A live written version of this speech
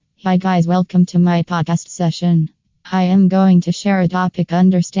Hi guys, welcome to my podcast session. I am going to share a topic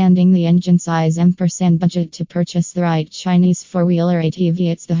understanding the engine size and percent budget to purchase the right Chinese four-wheeler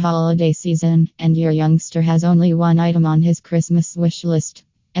ATV. It's the holiday season and your youngster has only one item on his Christmas wish list.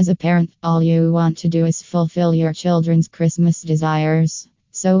 As a parent, all you want to do is fulfill your children's Christmas desires.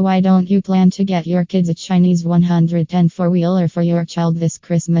 So why don't you plan to get your kids a Chinese 110 four-wheeler for your child this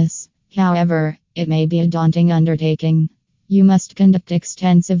Christmas? However, it may be a daunting undertaking. You must conduct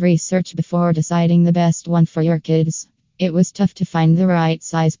extensive research before deciding the best one for your kids. It was tough to find the right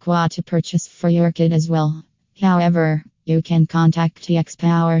size quad to purchase for your kid as well. However, you can contact TX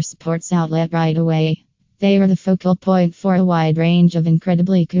Power Sports Outlet right away. They are the focal point for a wide range of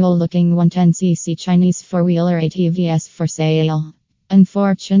incredibly cool looking 110cc Chinese four-wheeler ATVs for sale.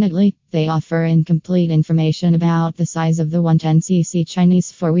 Unfortunately, they offer incomplete information about the size of the 110cc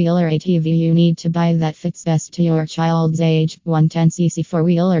Chinese four-wheeler ATV you need to buy that fits best to your child's age. 110cc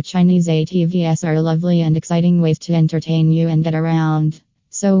four-wheeler Chinese ATVs are lovely and exciting ways to entertain you and get around.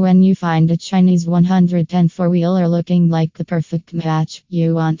 So when you find a Chinese 110 four-wheeler looking like the perfect match,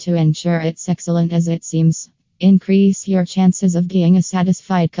 you want to ensure it's excellent as it seems. Increase your chances of being a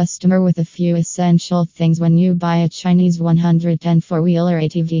satisfied customer with a few essential things when you buy a Chinese 110 four-wheeler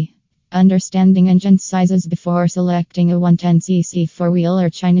ATV. Understanding engine sizes before selecting a 110cc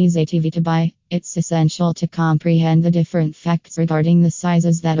four-wheeler Chinese ATV to buy. It's essential to comprehend the different facts regarding the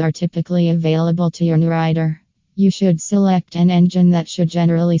sizes that are typically available to your new rider. You should select an engine that should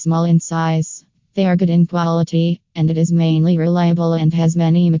generally small in size. They are good in quality, and it is mainly reliable and has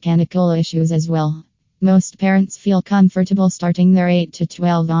many mechanical issues as well. Most parents feel comfortable starting their 8 to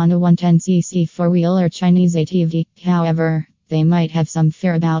 12 on a 110cc four-wheeler Chinese ATV. However, they might have some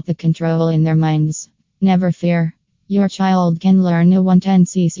fear about the control in their minds. Never fear. Your child can learn a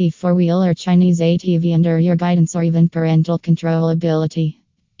 110cc four-wheeler Chinese ATV under your guidance or even parental control ability.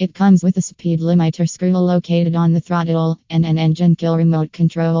 It comes with a speed limiter screw located on the throttle, and an engine kill remote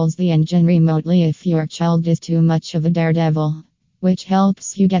controls the engine remotely if your child is too much of a daredevil, which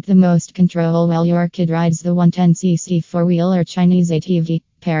helps you get the most control while your kid rides the 110cc four-wheeler Chinese ATV.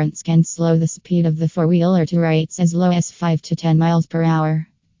 Parents can slow the speed of the four-wheeler to rates as low as 5 to 10 miles per hour.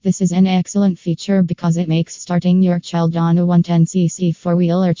 This is an excellent feature because it makes starting your child on a 110cc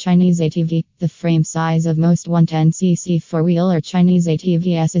four-wheeler Chinese ATV. The frame size of most 110cc four-wheeler Chinese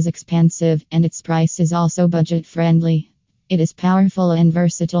ATVs is expansive, and its price is also budget-friendly. It is powerful and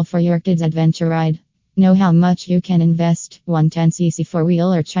versatile for your kid's adventure ride. Know how much you can invest. 110cc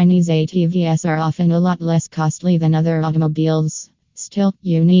four-wheeler Chinese ATVs are often a lot less costly than other automobiles. Still,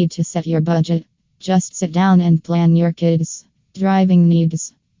 you need to set your budget. Just sit down and plan your kids' driving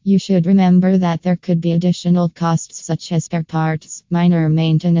needs. You should remember that there could be additional costs such as spare parts, minor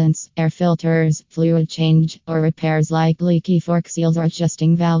maintenance, air filters, fluid change, or repairs like leaky fork seals or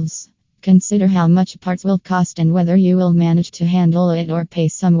adjusting valves. Consider how much parts will cost and whether you will manage to handle it or pay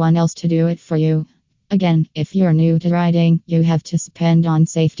someone else to do it for you. Again, if you're new to riding, you have to spend on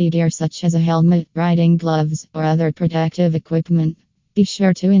safety gear such as a helmet, riding gloves, or other protective equipment. Be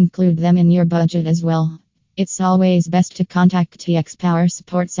sure to include them in your budget as well. It's always best to contact TX Power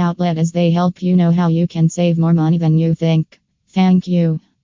Sports Outlet as they help you know how you can save more money than you think. Thank you.